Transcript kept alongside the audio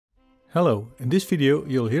Hello, in this video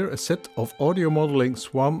you'll hear a set of audio modeling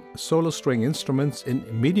SWAM solo string instruments in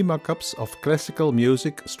MIDI mockups of classical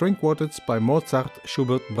music string quartets by Mozart,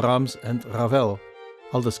 Schubert, Brahms and Ravel.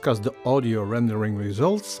 I'll discuss the audio rendering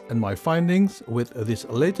results and my findings with this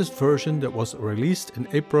latest version that was released in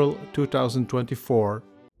April 2024.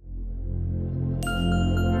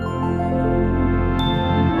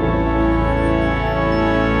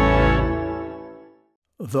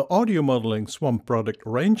 The audio modeling SWAM product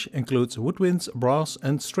range includes woodwinds, brass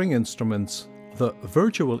and string instruments. The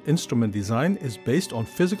virtual instrument design is based on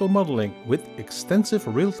physical modeling with extensive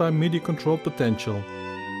real-time MIDI control potential.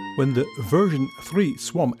 When the version 3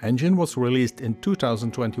 SWAM engine was released in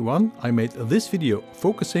 2021, I made this video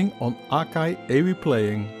focusing on Akai AV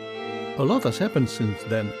playing. A lot has happened since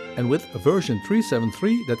then, and with version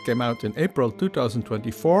 3.7.3 that came out in April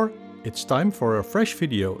 2024, it's time for a fresh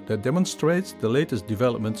video that demonstrates the latest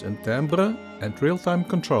developments in timbre and real-time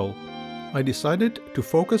control. I decided to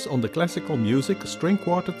focus on the classical music string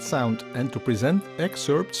quartet sound and to present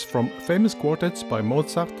excerpts from famous quartets by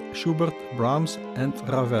Mozart, Schubert, Brahms and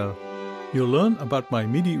Ravel. You'll learn about my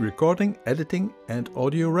MIDI recording, editing and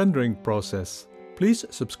audio rendering process. Please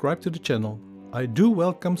subscribe to the channel. I do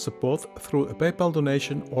welcome support through a PayPal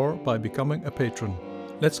donation or by becoming a patron.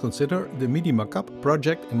 Let's consider the MIDI Mockup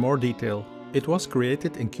project in more detail. It was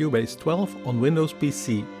created in Cubase 12 on Windows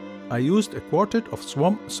PC. I used a quartet of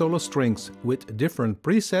SWAM solo strings with different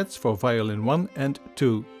presets for violin 1 and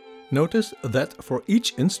 2. Notice that for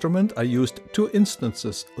each instrument I used two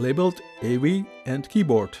instances labeled AV and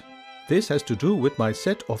keyboard. This has to do with my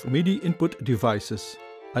set of MIDI input devices.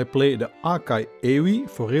 I play the Akai AV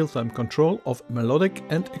for real-time control of melodic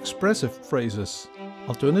and expressive phrases.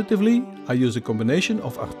 Alternatively, I use a combination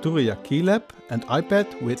of Arturia KeyLab and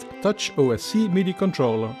iPad with TouchOSC MIDI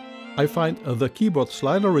controller. I find the keyboard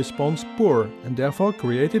slider response poor and therefore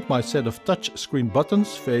created my set of touch screen buttons,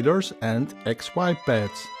 faders and XY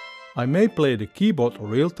pads. I may play the keyboard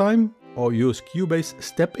real-time or use Cubase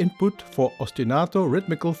step input for ostinato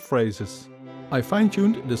rhythmical phrases. I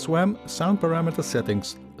fine-tuned the SWAM sound parameter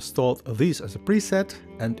settings, stored these as a preset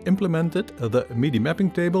and implemented the MIDI mapping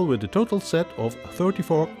table with a total set of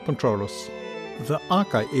 34 controllers. The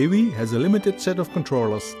Akai AV has a limited set of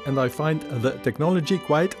controllers and I find the technology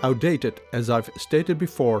quite outdated, as I've stated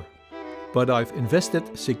before. But I've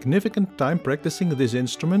invested significant time practicing this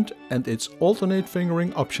instrument and its alternate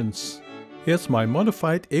fingering options. Here's my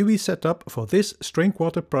modified AV setup for this string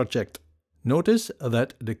quartet project. Notice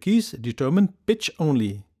that the keys determine pitch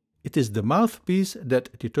only. It is the mouthpiece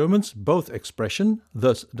that determines both expression,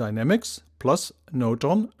 thus dynamics, plus note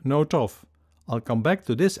on, note off. I'll come back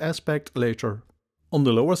to this aspect later. On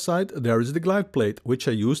the lower side there is the glide plate, which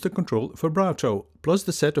I use to control vibrato, plus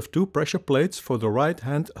the set of two pressure plates for the right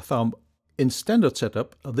hand thumb. In standard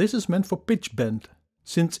setup, this is meant for pitch bend.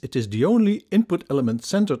 Since it is the only input element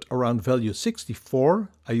centered around value 64,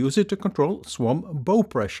 I use it to control SWAM bow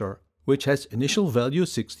pressure, which has initial value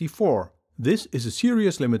 64. This is a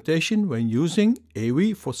serious limitation when using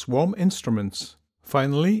AV for SWAM instruments.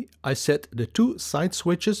 Finally, I set the two side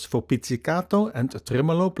switches for pizzicato and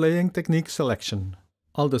tremolo playing technique selection.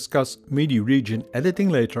 I'll discuss MIDI region editing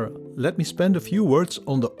later. Let me spend a few words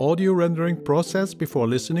on the audio rendering process before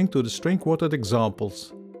listening to the string quartet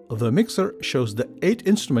examples. The mixer shows the 8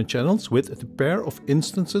 instrument channels with the pair of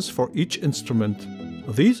instances for each instrument.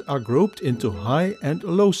 These are grouped into high and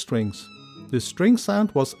low strings. The string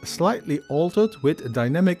sound was slightly altered with a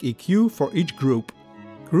dynamic EQ for each group.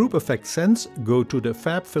 Group effect sends go to the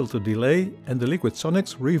FabFilter delay and the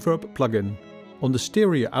LiquidSonics reverb plugin. On the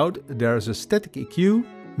stereo out there is a static EQ,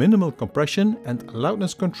 minimal compression and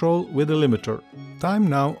loudness control with a limiter. Time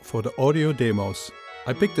now for the audio demos.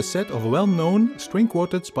 I picked a set of well-known string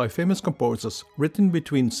quartets by famous composers, written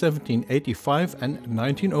between 1785 and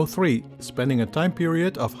 1903, spanning a time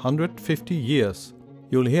period of 150 years.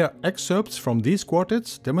 You'll hear excerpts from these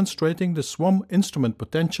quartets demonstrating the SWAM instrument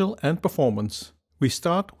potential and performance. We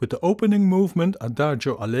start with the opening movement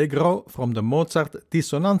Adagio Allegro from the Mozart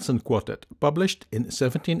Dissonanzen quartet, published in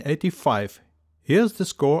 1785. Here's the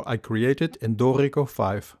score I created in Dorico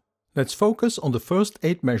 5. Let's focus on the first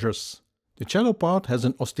 8 measures. The cello part has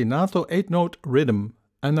an ostinato 8-note rhythm,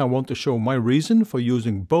 and I want to show my reason for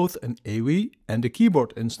using both an AV and a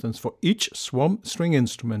keyboard instance for each SWAM string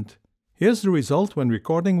instrument. Here's the result when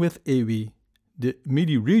recording with AV. The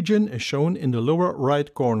MIDI region is shown in the lower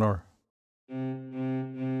right corner.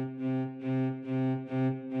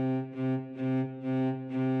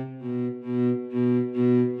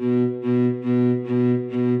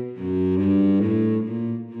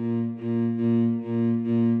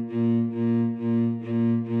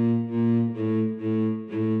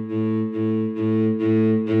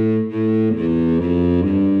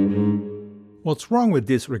 What's wrong with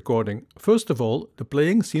this recording? First of all, the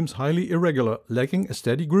playing seems highly irregular, lacking a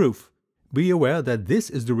steady groove. Be aware that this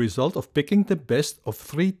is the result of picking the best of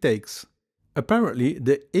 3 takes. Apparently,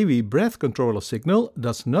 the EWI breath controller signal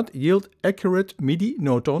does not yield accurate MIDI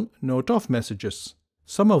note-on, note-off messages.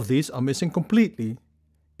 Some of these are missing completely.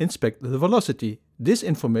 Inspect the velocity. This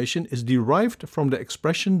information is derived from the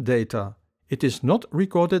expression data. It is not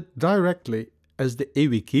recorded directly, as the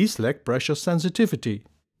EWI keys lack pressure sensitivity.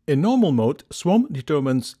 In normal mode, SWAM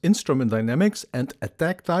determines instrument dynamics and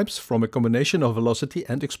attack types from a combination of velocity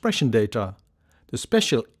and expression data. The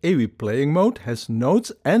special EWI playing mode has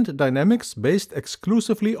notes and dynamics based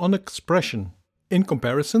exclusively on expression. In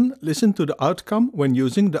comparison, listen to the outcome when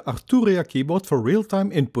using the Arturia keyboard for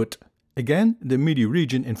real-time input. Again, the MIDI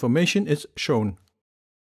region information is shown.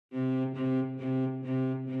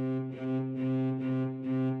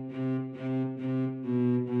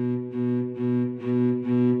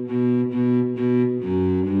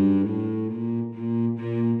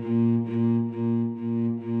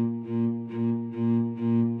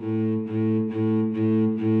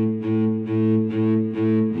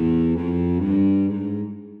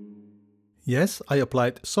 Yes, I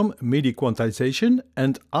applied some MIDI quantization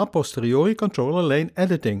and a posteriori controller lane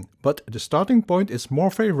editing, but the starting point is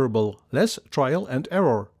more favorable, less trial and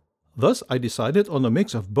error. Thus I decided on a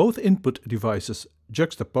mix of both input devices,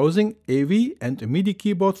 juxtaposing EWI and MIDI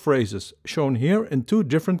keyboard phrases, shown here in 2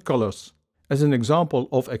 different colors. As an example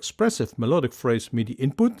of expressive melodic phrase MIDI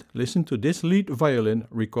input, listen to this lead violin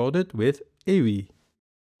recorded with EWI.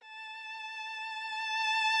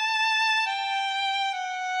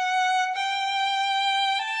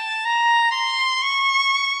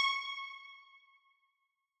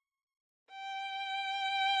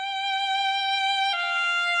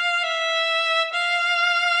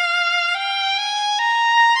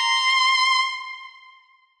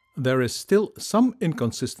 There is still some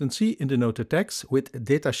inconsistency in the note attacks with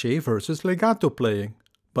détaché versus legato playing,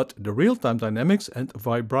 but the real-time dynamics and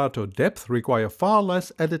vibrato depth require far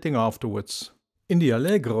less editing afterwards. In the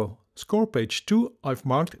Allegro score page 2, I've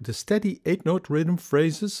marked the steady 8-note rhythm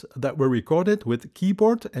phrases that were recorded with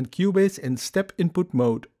keyboard and Cubase in step input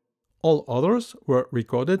mode. All others were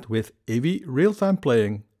recorded with EWI real-time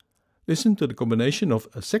playing. Listen to the combination of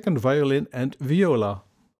a second violin and viola.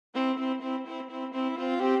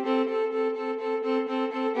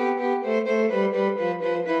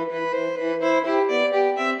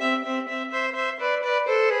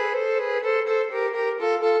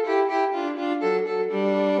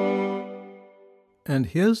 And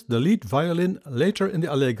here's the lead violin later in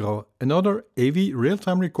the Allegro, another EWI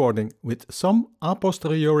real-time recording with some a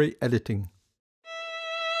posteriori editing.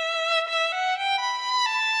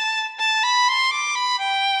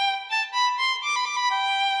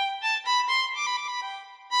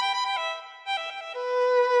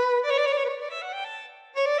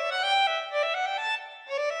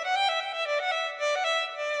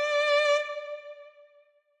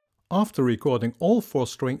 After recording all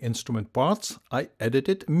 4-string instrument parts, I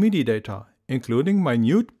edited MIDI data, including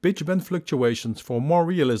minute pitch bend fluctuations for more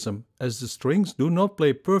realism, as the strings do not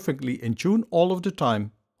play perfectly in tune all of the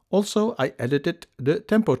time. Also, I edited the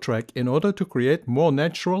tempo track in order to create more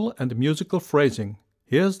natural and musical phrasing.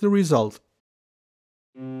 Here's the result.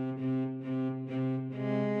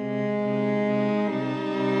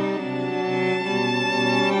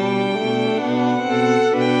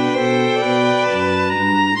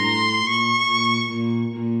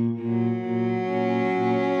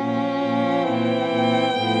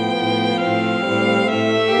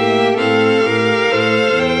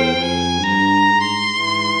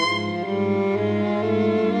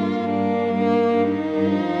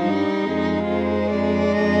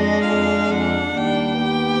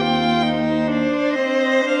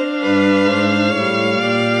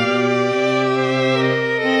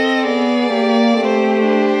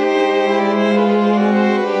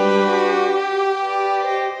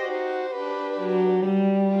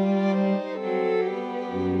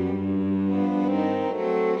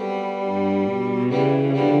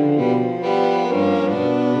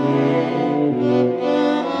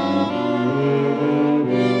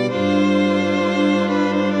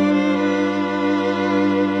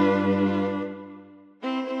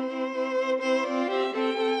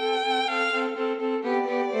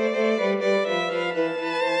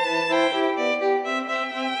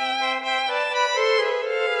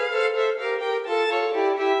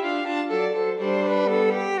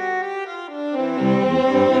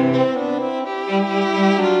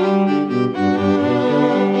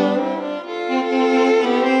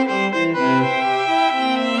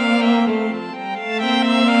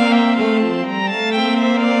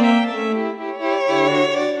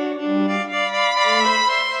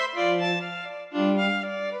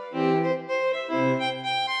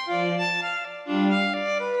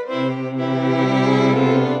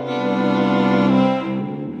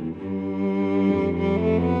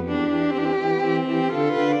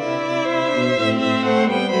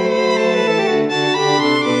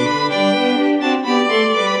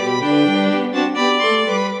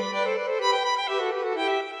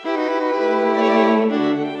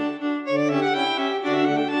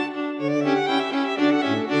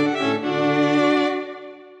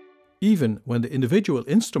 Even when the individual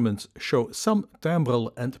instruments show some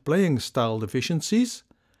timbral and playing style deficiencies,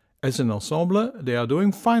 as an ensemble they are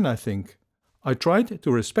doing fine, I think. I tried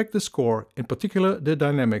to respect the score, in particular the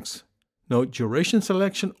dynamics. No duration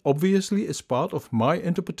selection obviously is part of my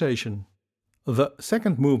interpretation. The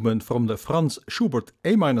second movement from the Franz Schubert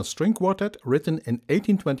A minor string quartet, written in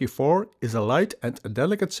 1824, is a light and a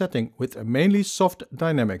delicate setting with mainly soft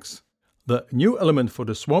dynamics. The new element for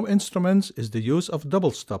the SWAM instruments is the use of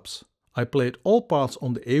double stops. I played all parts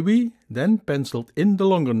on the AW, then penciled in the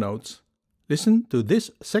longer notes. Listen to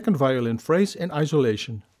this second violin phrase in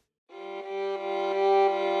isolation.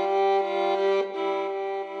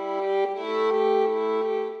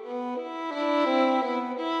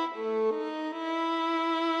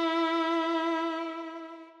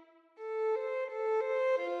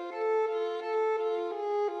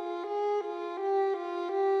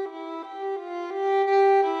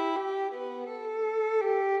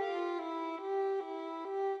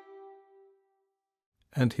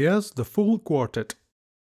 And here's the full quartet.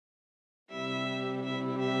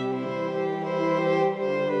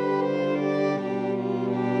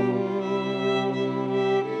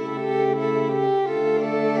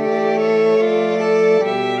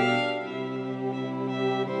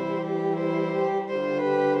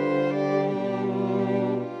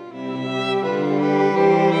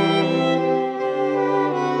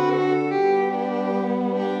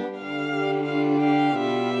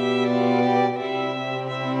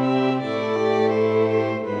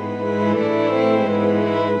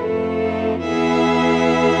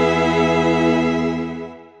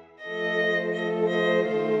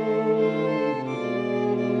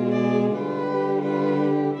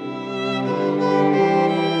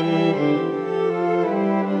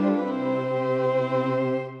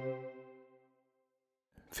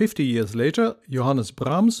 "50 years later, Johannes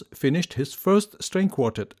Brahms finished his first string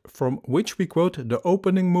quartet, from which we quote the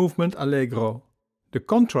opening movement Allegro. The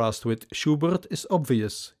contrast with Schubert is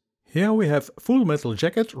obvious. Here we have full metal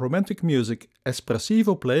jacket romantic music,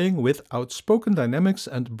 espressivo playing with outspoken dynamics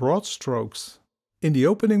and broad strokes. In the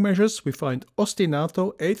opening measures we find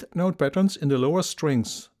ostinato 8th note patterns in the lower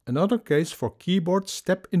strings, another case for keyboard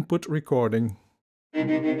step input recording.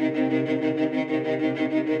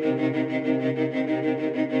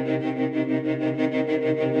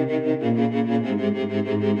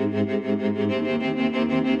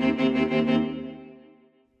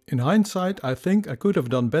 In hindsight, I think I could have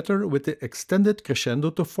done better with the extended crescendo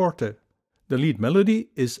to forte. The lead melody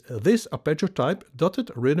is this arpeggio type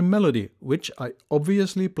dotted rhythm melody, which I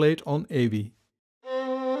obviously played on AV.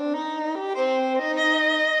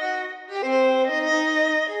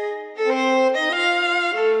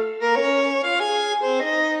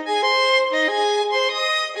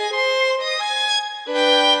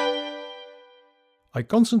 I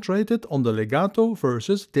concentrated on the legato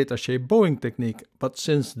versus détaché bowing technique, but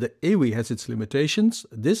since the AW has its limitations,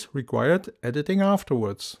 this required editing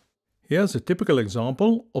afterwards. Here's a typical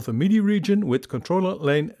example of a MIDI region with controller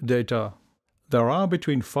lane data. There are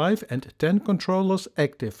between 5 and 10 controllers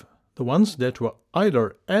active, the ones that were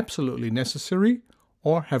either absolutely necessary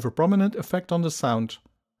or have a prominent effect on the sound.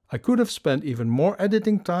 I could have spent even more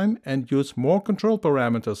editing time and used more control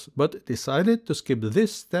parameters, but decided to skip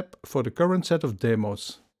this step for the current set of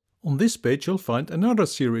demos. On this page you'll find another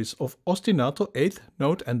series of ostinato 8th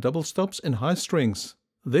note and double stops in high strings.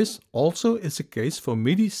 This also is a case for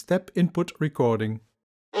MIDI step input recording.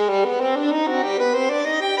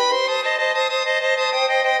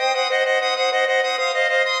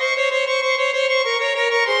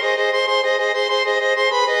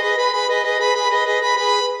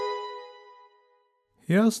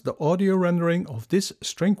 Here's the audio rendering of this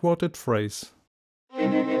string quartet phrase.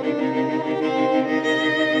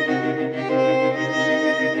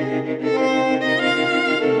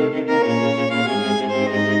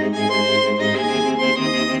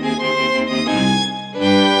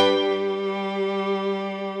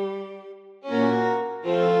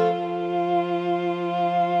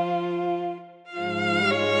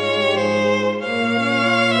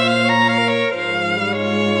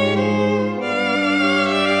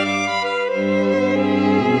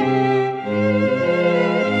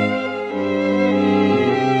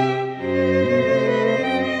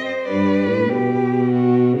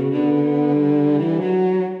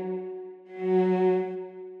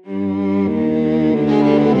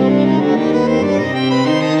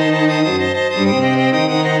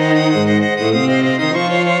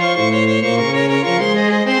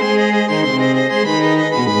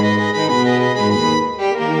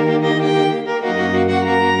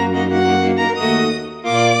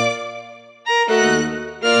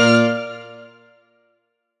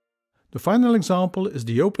 final example is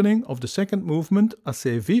the opening of the second movement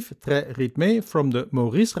Assez vif, très rythmé from the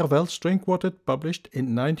Maurice Ravel string quartet published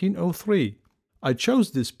in 1903. I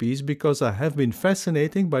chose this piece because I have been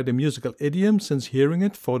fascinated by the musical idiom since hearing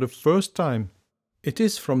it for the first time. It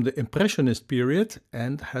is from the Impressionist period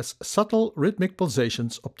and has subtle rhythmic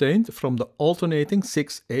pulsations obtained from the alternating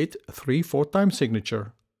 6-8-3-4 time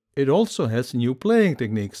signature. It also has new playing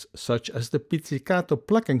techniques, such as the pizzicato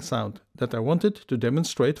plucking sound that I wanted to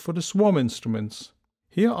demonstrate for the SWAM instruments.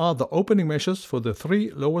 Here are the opening measures for the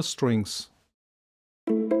 3 lower strings.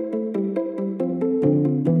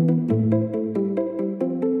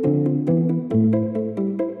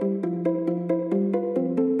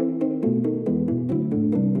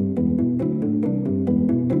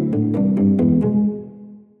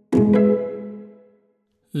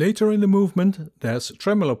 Later in the movement there's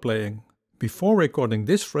tremolo playing. Before recording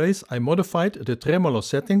this phrase I modified the tremolo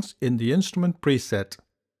settings in the instrument preset.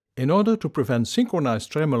 In order to prevent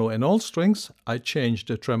synchronized tremolo in all strings, I changed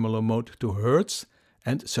the tremolo mode to Hertz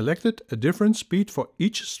and selected a different speed for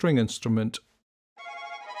each string instrument.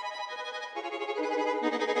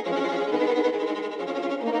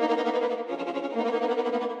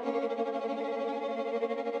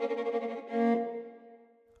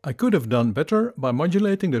 I could have done better by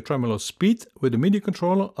modulating the tremolo speed with the MIDI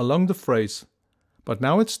controller along the phrase. But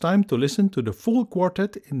now it's time to listen to the full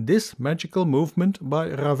quartet in this magical movement by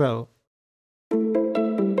Ravel.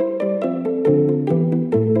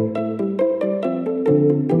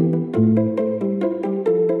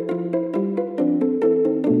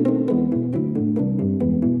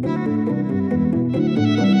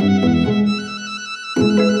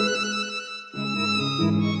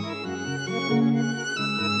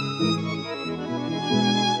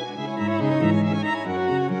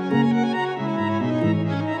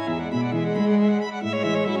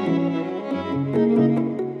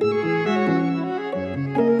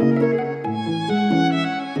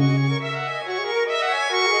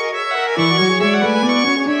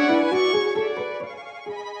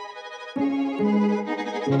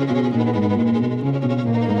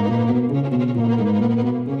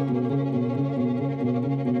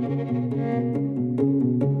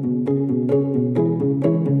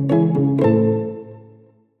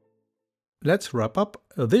 Let's wrap up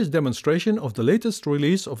this demonstration of the latest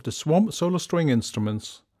release of the SWAM solo string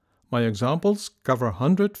instruments. My examples cover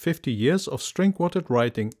 150 years of string quartet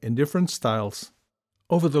writing in different styles.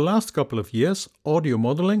 Over the last couple of years, Audio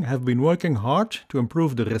Modeling have been working hard to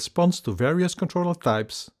improve the response to various controller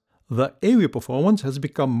types. The AWI performance has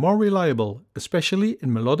become more reliable, especially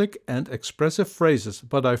in melodic and expressive phrases,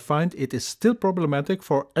 but I find it is still problematic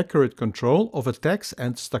for accurate control of attacks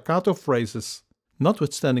and staccato phrases.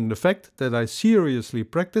 Notwithstanding the fact that I seriously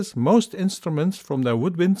practice most instruments from their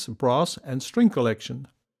woodwinds, brass and string collection.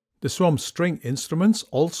 The SWAM string instruments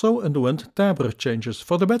also underwent timbre changes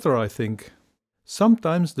for the better, I think.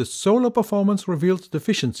 Sometimes the solo performance reveals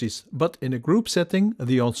deficiencies, but in a group setting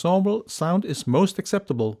the ensemble sound is most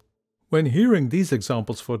acceptable. When hearing these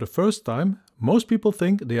examples for the first time, most people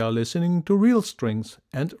think they are listening to real strings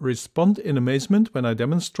and respond in amazement when I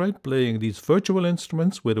demonstrate playing these virtual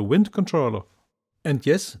instruments with a wind controller. And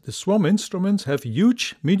yes, the SWAM instruments have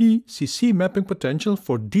huge MIDI CC mapping potential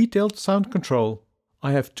for detailed sound control.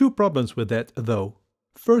 I have 2 problems with that though.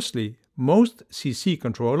 Firstly, most CC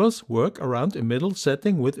controllers work around a middle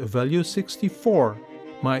setting with a value 64.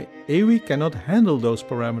 My AWI cannot handle those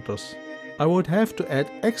parameters. I would have to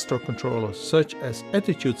add extra controllers such as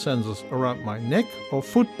attitude sensors around my neck or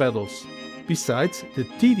foot pedals. Besides, the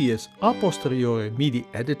tedious a posteriori MIDI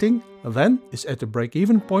editing then is at the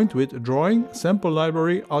break-even point with drawing, sample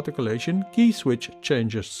library, articulation, key switch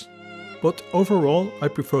changes. But overall I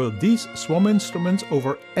prefer these SWAM instruments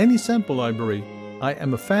over any sample library. I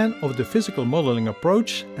am a fan of the physical modeling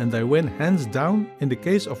approach and I win hands down in the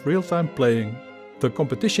case of real-time playing. The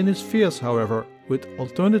competition is fierce, however, with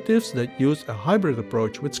alternatives that use a hybrid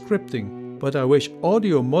approach with scripting. But I wish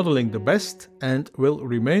Audio Modeling the best and will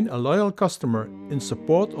remain a loyal customer in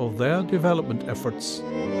support of their development efforts.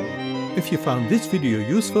 If you found this video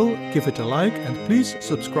useful, give it a like and please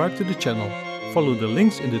subscribe to the channel. Follow the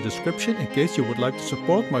links in the description in case you would like to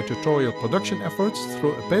support my tutorial production efforts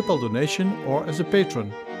through a PayPal donation or as a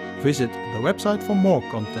patron. Visit the website for more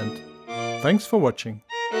content. Thanks for watching.